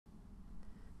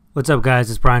What's up, guys?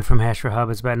 It's Brian from Hash for Hub.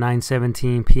 It's about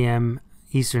 9:17 p.m.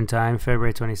 Eastern Time,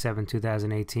 February 27,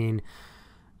 2018.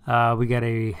 We got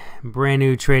a brand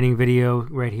new trading video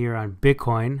right here on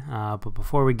Bitcoin. But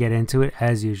before we get into it,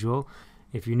 as usual,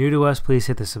 if you're new to us, please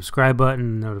hit the subscribe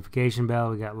button, notification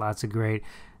bell. We got lots of great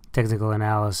technical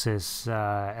analysis,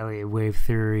 Elliott wave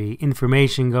theory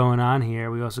information going on here.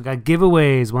 We also got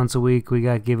giveaways once a week. We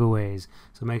got giveaways,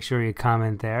 so make sure you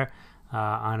comment there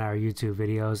on our YouTube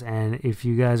videos. And if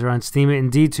you guys are on Steemit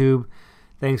and DTube,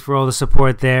 thanks for all the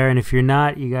support there. And if you're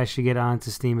not, you guys should get on to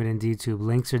Steemit and DTube.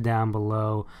 Links are down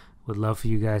below. Would love for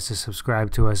you guys to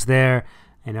subscribe to us there,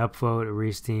 and upvote or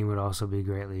re-steam would also be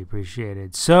greatly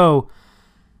appreciated. So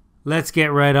let's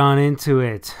get right on into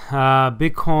it.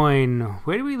 Bitcoin,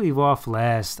 where did we leave off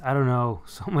last? I don't know.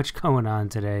 So much going on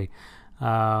today.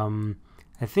 I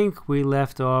think we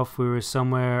left off, we were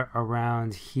somewhere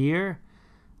around here.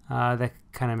 That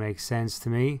kind of makes sense to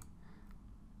me.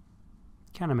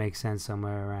 Kind of makes sense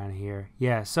somewhere around here.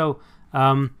 Yeah, so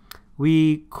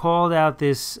we called out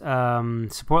this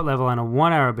support level on a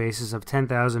 1 hour basis of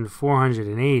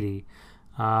 10,480.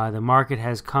 The market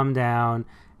has come down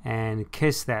and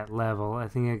kissed that level. I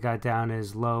think it got down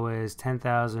as low as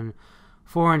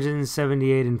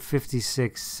 10,478 and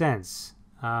 56 cents.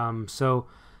 So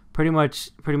pretty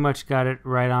much got it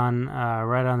right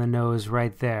on the nose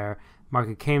right there.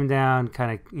 Market came down,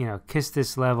 kind of kissed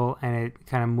this level, and it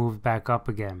kind of moved back up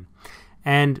again.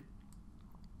 And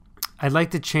I'd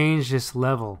like to change this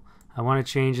level. I want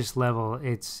to change this level.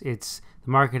 The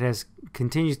market has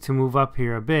continued to move up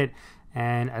here a bit,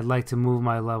 and I'd like to move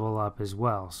my level up as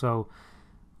well. So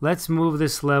let's move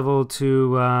this level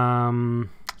to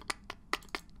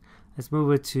let's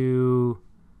move it to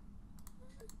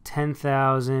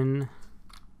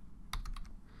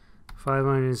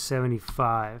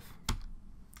 10,575.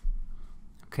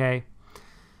 Okay.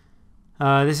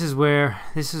 This is where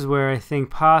I think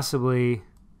possibly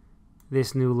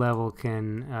this new level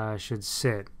should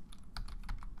sit.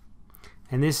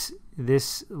 And this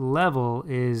level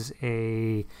is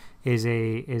a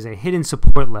hidden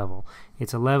support level.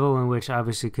 It's a level in which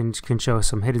obviously can show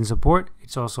some hidden support.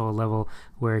 It's also a level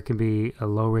where it can be a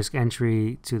low risk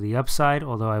entry to the upside,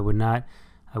 although I would not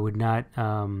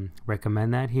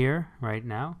recommend that here right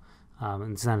now.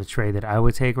 It's not a trade that I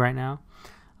would take right now.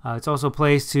 It's also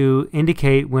placed to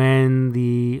indicate when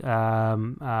the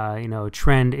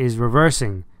trend is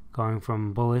reversing, going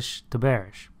from bullish to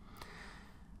bearish.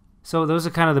 So those are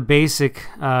kind of the basic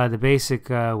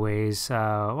ways.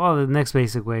 Well, the next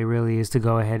basic way really is to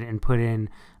go ahead and put in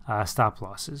stop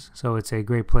losses. So it's a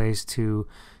great place to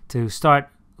start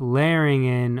layering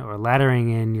in or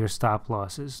laddering in your stop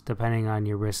losses depending on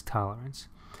your risk tolerance.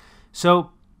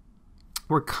 So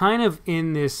we're kind of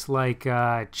in this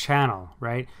channel,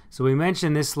 right? So we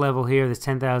mentioned this level here, this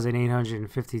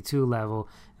 10,852 level.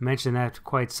 I mentioned that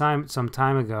quite some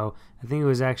time ago. I think it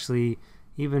was actually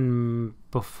even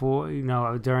before,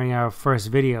 during our first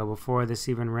video, before this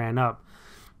even ran up.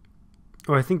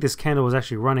 Or I think this candle was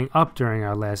actually running up during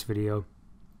our last video.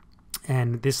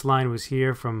 And this line was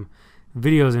here from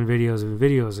videos and videos and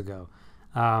videos ago.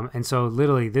 And so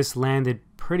literally this landed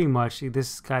pretty much,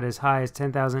 this got as high as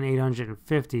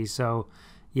 10,850. So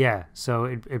yeah, so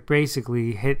it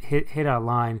basically hit our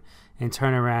line and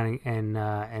turned around and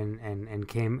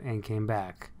came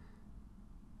back.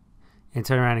 And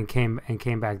turned around and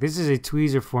came back. This is a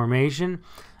tweezer formation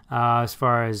as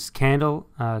far as candle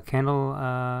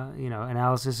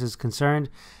analysis is concerned.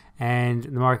 And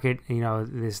the market,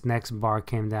 this next bar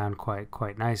came down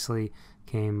quite nicely.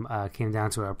 Came down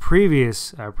to our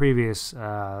previous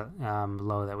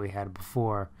low that we had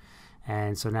before,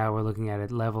 and so now we're looking at a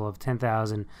level of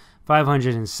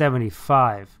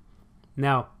 10,575.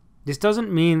 Now, this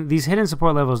doesn't mean, these hidden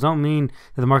support levels don't mean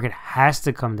that the market has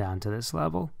to come down to this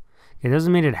level. It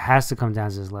doesn't mean it has to come down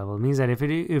to this level. It means that if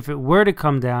it were to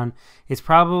come down, it's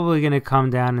probably going to come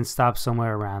down and stop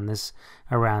somewhere around this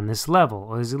level,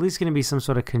 or there's at least going to be some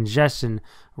sort of congestion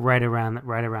right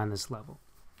around this level.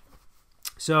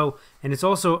 So, and it's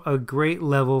also a great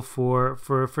level for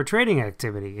trading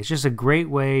activity. It's just a great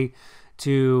way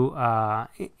to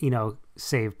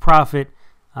save profit,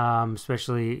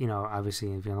 especially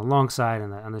obviously if you're on the long side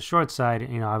and on the short side.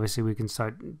 Obviously we can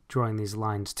start drawing these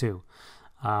lines too.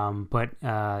 Those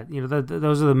are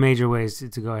the major ways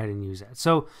to go ahead and use that.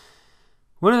 So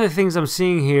one of the things I'm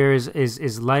seeing here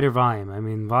is lighter volume. I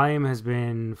mean, volume has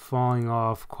been falling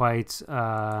off quite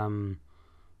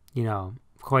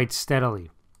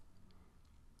steadily.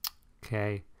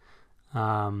 Okay.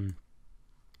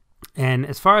 And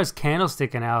as far as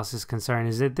candlestick analysis is concerned,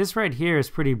 is that this right here is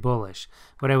pretty bullish.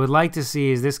 What I would like to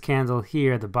see is this candle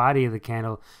here, the body of the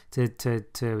candle,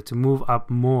 to move up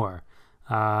more.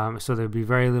 So there'd be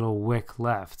very little wick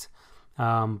left.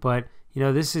 But you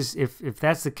know, this is if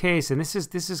that's the case, and this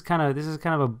is kind of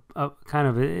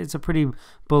it's a pretty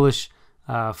bullish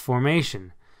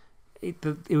formation. It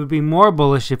would be more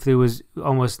bullish if there was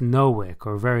almost no wick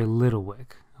or very little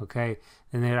wick. Okay,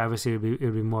 and then obviously it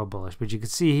would be more bullish. But you can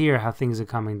see here how things are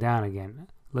coming down again.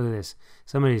 Look at this.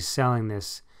 Somebody's selling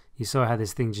this. You saw how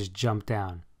this thing just jumped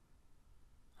down.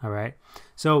 All right.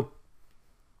 So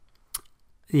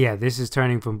yeah, this is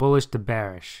turning from bullish to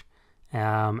bearish.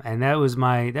 And that was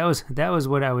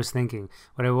what I was thinking.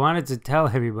 What I wanted to tell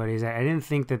everybody is that I don't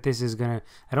think that this is gonna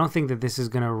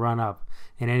run up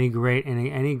in any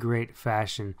great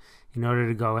fashion in order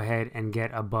to go ahead and get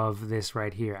above this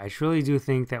right here. I truly do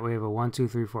think that we have a 1, 2,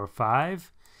 3, 4,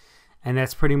 5, and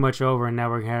that's pretty much over. And now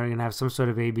we're gonna have some sort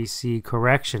of ABC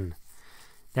correction.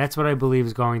 That's what I believe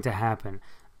is going to happen.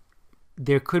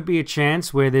 There could be a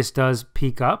chance where this does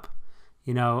peak up,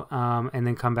 you know, and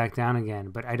then come back down again.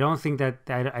 But I don't think that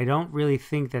I don't really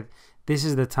think that this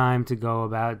is the time to go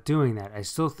about doing that. I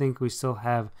still think we still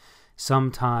have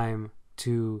some time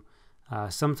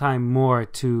more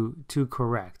to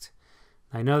correct.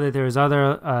 I know that there's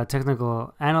other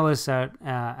technical analysts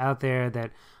out there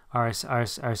that are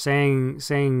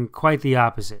saying quite the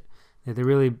opposite. That they're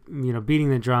really, you know, beating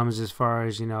the drums as far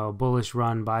as, you know, bullish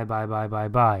run, buy.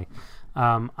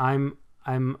 I'm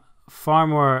far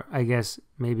more, I guess,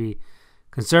 maybe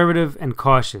conservative and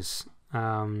cautious.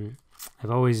 I've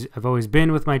always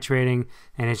been with my trading,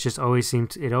 and it's just always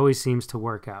seems to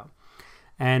work out.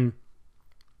 And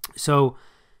so,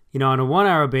 you know, on a 1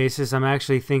 hour basis, I'm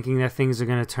actually thinking that things are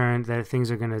going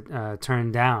to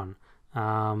turn down.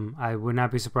 I would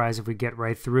not be surprised if we get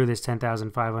right through this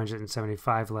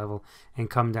 10,575 level and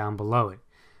come down below it.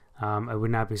 I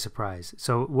would not be surprised.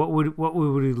 So what would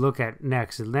we look at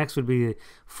next? Next would be the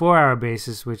 4 hour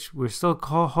basis, which we're still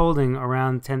holding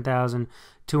around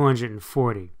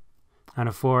 10,240 on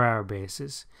a 4 hour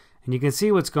basis. And you can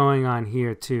see what's going on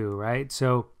here too, right?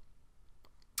 So,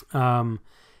 you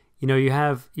know, you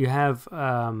have you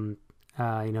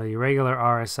know, your regular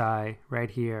RSI right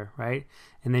here, right?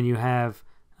 And then you have,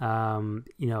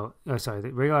 you know,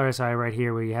 the regular RSI right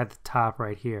here, where you have the top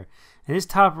right here. And this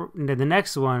top, the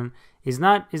next one is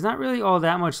not really all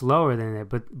that much lower than it,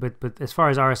 but as far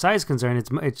as RSI is concerned,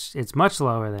 it's much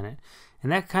lower than it,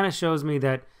 and that kind of shows me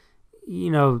that,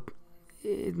 you know,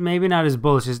 maybe not as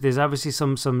bullish. There's obviously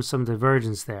some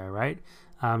divergence there, right?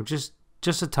 Just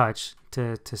a touch,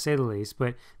 to say the least,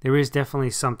 but there is definitely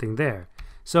something there.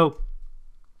 So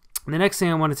the next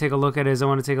thing I want to take a look at is I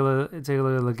want to take a look at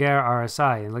Laguerre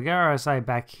RSI, and Laguerre RSI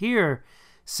back here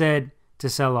said to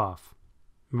sell off.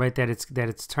 Right, that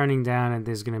it's turning down, and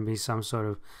there's going to be some sort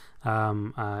of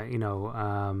you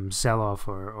know, sell-off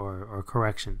or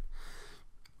correction.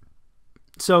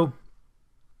 So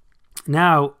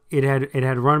now it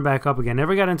had run back up again.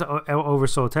 Never got into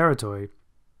oversold territory.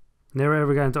 Never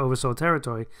ever got into oversold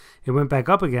territory. It went back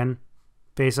up again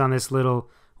based on this little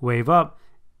wave up,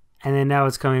 and then now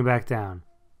it's coming back down.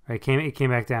 Right, it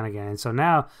came back down again, and so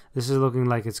now this is looking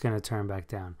like it's going to turn back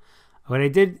down. What I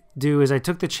did do is I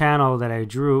took the channel that I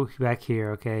drew back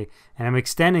here, okay, and I'm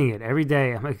extending it every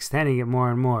day. I'm extending it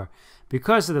more and more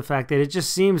because of the fact that it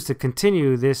just seems to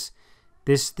continue. This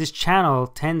channel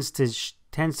tends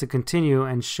to continue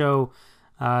and show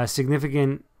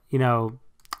significant, you know,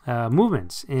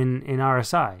 movements in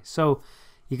RSI. So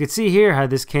you can see here how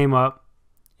this came up,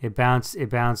 it bounced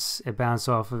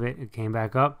off of it, it came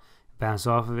back up, bounced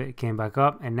off of it, it came back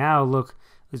up, and now look.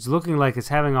 It's looking like it's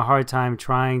having a hard time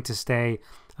trying to stay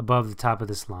above the top of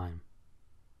this line.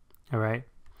 All right.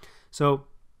 So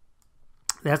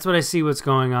that's what I see what's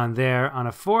going on there. On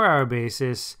a 4 hour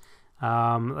basis,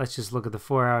 let's just look at the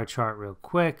 4 hour chart real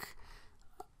quick.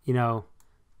 You know,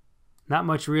 not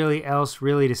much else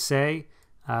to say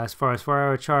as far as 4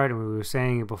 hour chart. And we were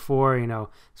saying it before, you know,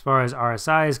 as far as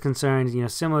RSI is concerned, you know,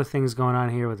 similar things going on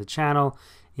here with the channel.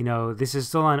 You know, this is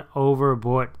still on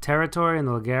overbought territory in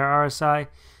the Laguerre RSI,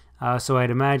 so I'd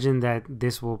imagine that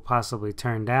this will possibly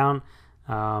turn down,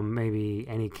 maybe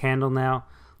any candle now.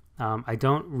 I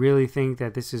don't really think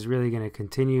that this is really going to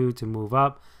continue to move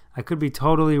up. I could be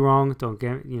totally wrong. Don't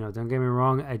get me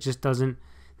wrong. It just doesn't.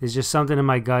 There's just something in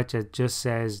my gut that just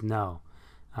says no,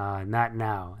 not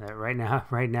now.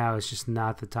 Right now, it's just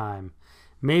not the time.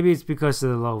 Maybe it's because of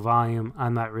the low volume.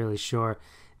 I'm not really sure.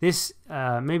 This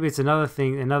maybe it's another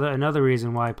thing, another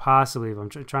reason why possibly, if I'm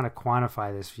trying to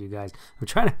quantify this for you guys, I'm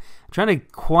trying to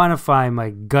quantify my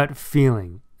gut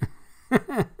feeling.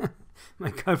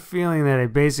 my gut feeling that I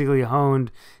basically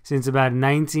honed since about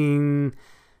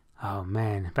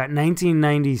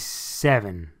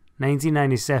 1997,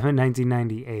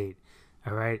 1998.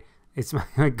 All right. It's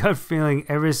my gut feeling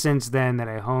ever since then that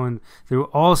I honed through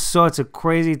all sorts of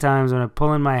crazy times when I'm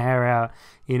pulling my hair out,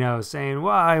 you know, saying,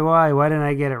 why didn't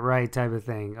I get it right type of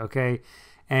thing. Okay.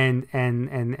 And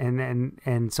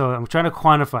so I'm trying to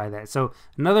quantify that. So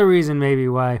another reason maybe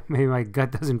why maybe my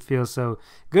gut doesn't feel so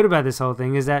good about this whole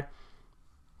thing is that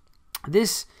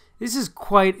this is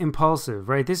quite impulsive,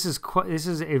 right? This is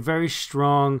a very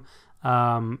strong,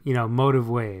 you know, motive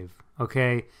wave.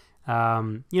 Okay.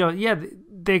 You know, yeah,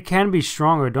 they can be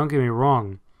stronger, don't get me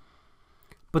wrong,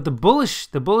 but the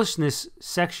bullishness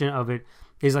section of it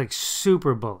is like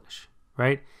super bullish,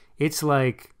 right? It's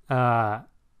like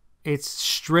it's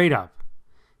straight up,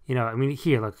 you know. I mean,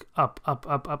 here, look, up,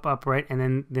 right, and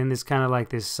then there's kind of like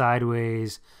this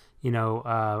sideways, you know,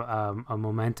 a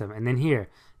momentum, and then here,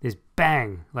 this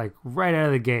bang, like right out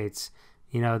of the gates,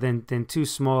 you know. Then two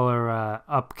smaller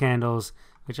up candles,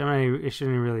 which it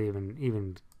shouldn't really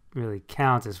even really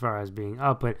count as far as being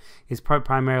up, but it's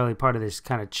primarily part of this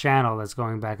kind of channel that's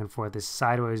going back and forth, this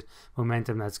sideways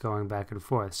momentum that's going back and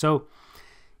forth. So,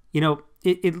 you know,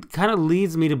 it kind of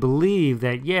leads me to believe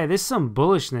that, yeah, there's some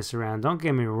bullishness around. Don't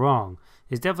get me wrong.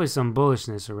 There's definitely some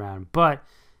bullishness around, but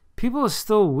people are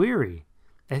still weary.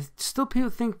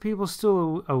 People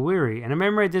still are weary. And I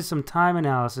remember I did some time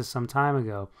analysis some time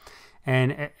ago,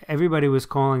 and everybody was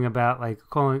calling about, like,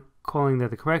 calling that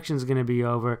the correction is going to be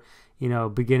over, you know,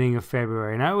 beginning of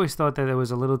February. And I always thought that it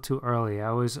was a little too early.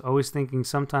 I was always thinking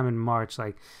sometime in March,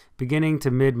 like beginning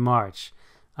to mid-March.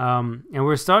 And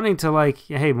we're starting to, like,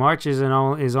 hey, March is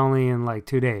only in like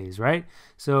 2 days, right?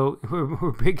 So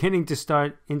we're beginning to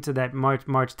start into that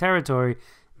March territory.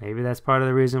 Maybe that's part of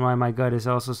the reason why my gut is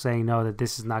also saying no, that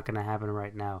this is not going to happen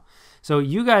right now. So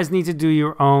you guys need to do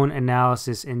your own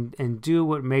analysis and do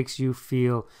what makes you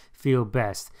feel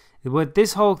best. What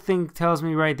this whole thing tells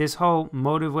me, right, this whole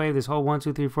motive wave, this whole 1,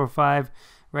 2, 3, 4, 5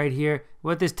 right here,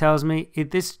 what this tells me,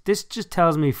 this just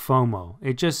tells me FOMO.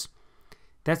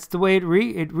 That's the way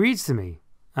it reads to me.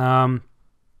 Oh,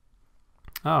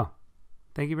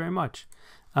 thank you very much.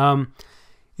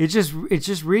 It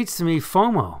just reads to me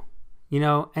FOMO, you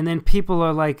know, and then people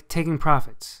are like taking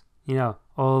profits, you know,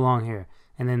 all along here.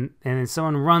 And then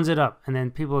someone runs it up, and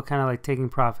then people are kind of like taking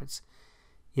profits.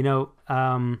 You know,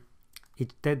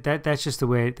 that's just the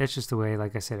way,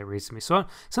 like I said, it reads to me. So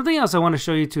something else I want to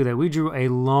show you too that we drew a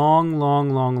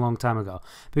long time ago,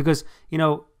 because, you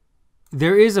know,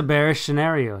 there is a bearish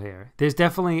scenario here. There's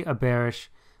definitely a bearish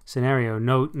scenario,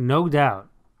 no doubt.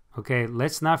 Okay,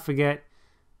 let's not forget,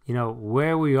 you know,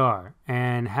 where we are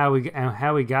and how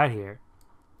we got here.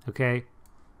 Okay,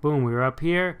 boom, we were up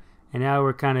here, and now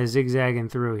we're kind of zigzagging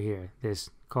through here.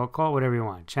 This call it whatever you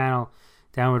want, channel,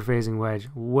 downward phasing wedge,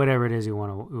 whatever it is you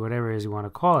want to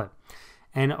call it.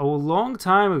 And a long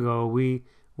time ago, we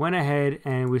went ahead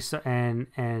and we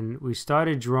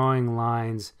started drawing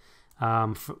lines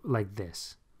like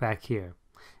this back here.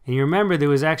 And you remember there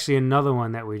was actually another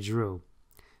one that we drew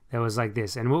that was like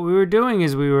this. And what we were doing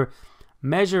is we were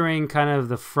measuring kind of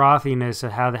the frothiness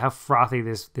of how frothy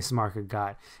this market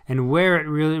got, and where it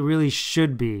really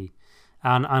should be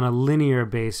on a linear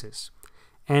basis.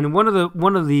 And one of the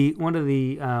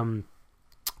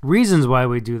reasons why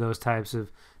we do those types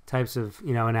of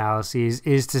you know, analyses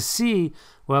is to see,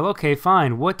 well, okay,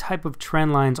 fine, what type of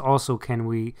trend lines also can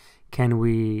we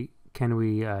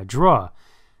draw?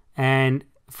 And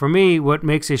for me, what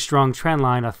makes a strong trend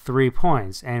line are 3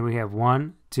 points, and we have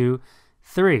 1, 2,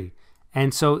 3.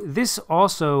 And so this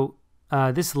also,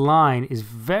 this line is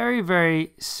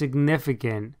very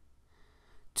significant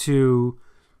to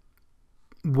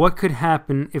what could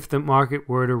happen if the market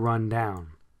were to run down.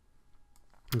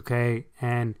 Okay,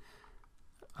 and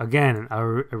again, I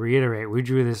reiterate, we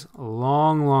drew this a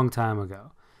long time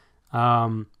ago.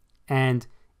 And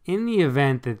in the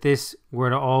event that this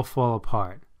were to all fall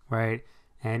apart, right,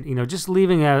 and, you know, just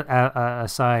leaving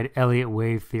aside Elliott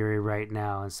wave theory right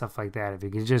now and stuff like that, if you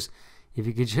could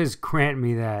just grant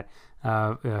me that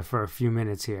for a few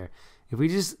minutes here. If we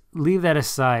just leave that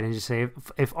aside and just say,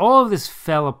 if all of this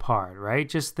fell apart, right?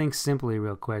 Just think simply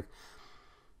real quick.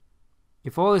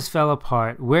 If all this fell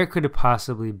apart, where could it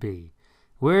possibly be?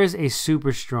 Where is a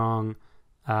super strong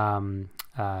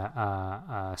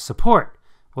support?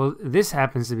 Well, this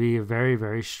happens to be a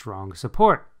very strong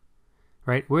support,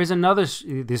 right? Where's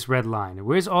this red line?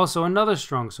 Where's also another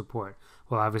strong support?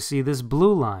 Well, obviously this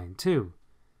blue line too,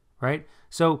 right?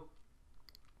 So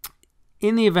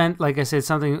in the event, like I said,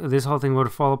 this whole thing were to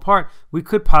fall apart, we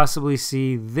could possibly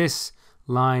see this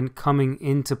line coming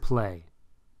into play.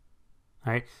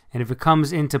 All right, and if it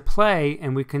comes into play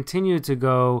and we continue to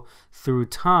go through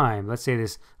time, let's say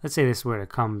this were to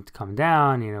come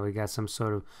down, you know, we got some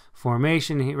sort of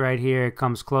formation right here, it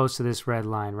comes close to this red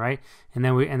line, right? And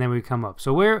then we come up.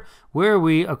 So where are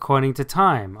we according to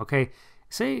time? Okay,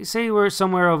 say we're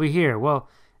somewhere over here. Well,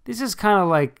 this is kind of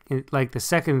like the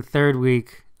second, third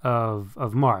week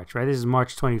of March, right? This is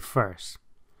March 21st.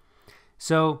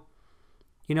 So,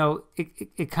 you know,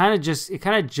 it kind of just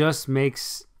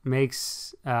makes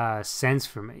sense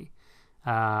for me.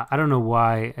 I don't know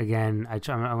why. Again,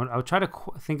 I'll try to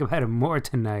think about it more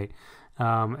tonight,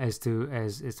 as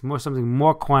it's more something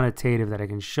more quantitative that I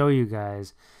can show you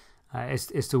guys,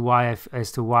 as to why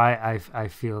I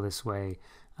feel this way.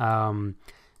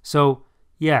 So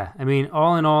yeah, I mean,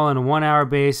 all in all, on a 1 hour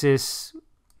basis,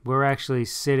 we're actually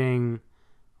sitting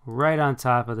right on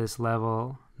top of this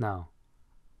level. No.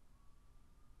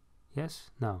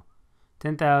 Yes? No.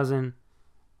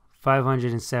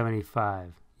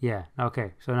 10,575. Yeah.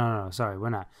 Okay. So no. Sorry, we're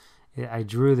not. I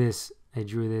drew this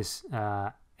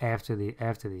after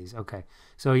these. Okay.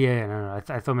 So yeah. No.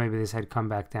 I thought maybe this had come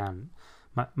back down.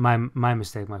 My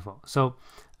mistake. My fault. So,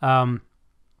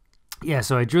 yeah.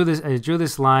 So I drew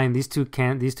this line. These two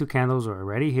candles are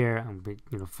already here.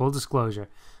 You know, full disclosure.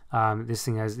 This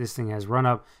thing has run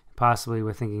up. Possibly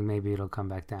we're thinking maybe it'll come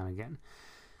back down again.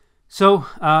 So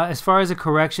as far as a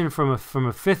correction from a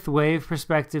fifth wave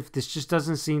perspective, this just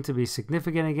doesn't seem to be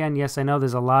significant again. Yes, I know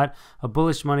there's a lot of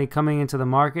bullish money coming into the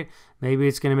market. Maybe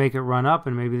it's going to make it run up,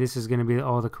 and maybe this is going to be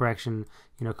all the correction,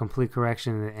 you know, complete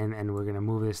correction, and we're going to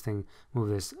move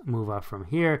up from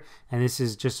here. And this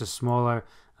is just a smaller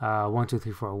 1, 2,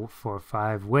 3, 4,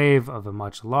 5 wave of a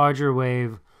much larger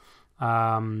wave.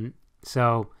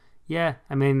 So yeah,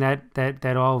 I mean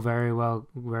that all very well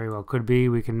could be.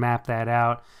 We can map that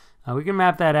out. We can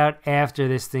map that out after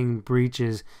this thing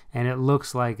breaches, and it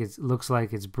looks like it's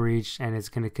breached, and it's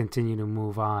going to continue to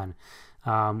move on.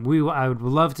 I would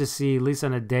love to see, at least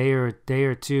on a day or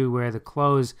two, where the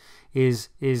close is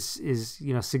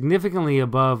you know, significantly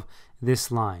above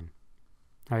this line.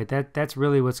 All right, that's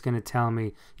really what's going to tell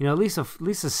me, you know, at least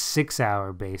a 6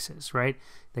 hour basis, right?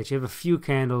 That you have a few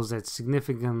candles that's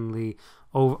significantly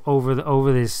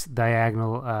over this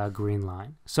diagonal green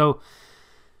line. So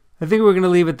I think we're going to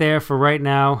leave it there for right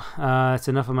now. It's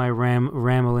enough of my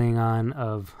rambling on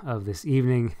of this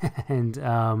evening. And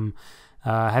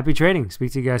happy trading.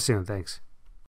 Speak to you guys soon. Thanks.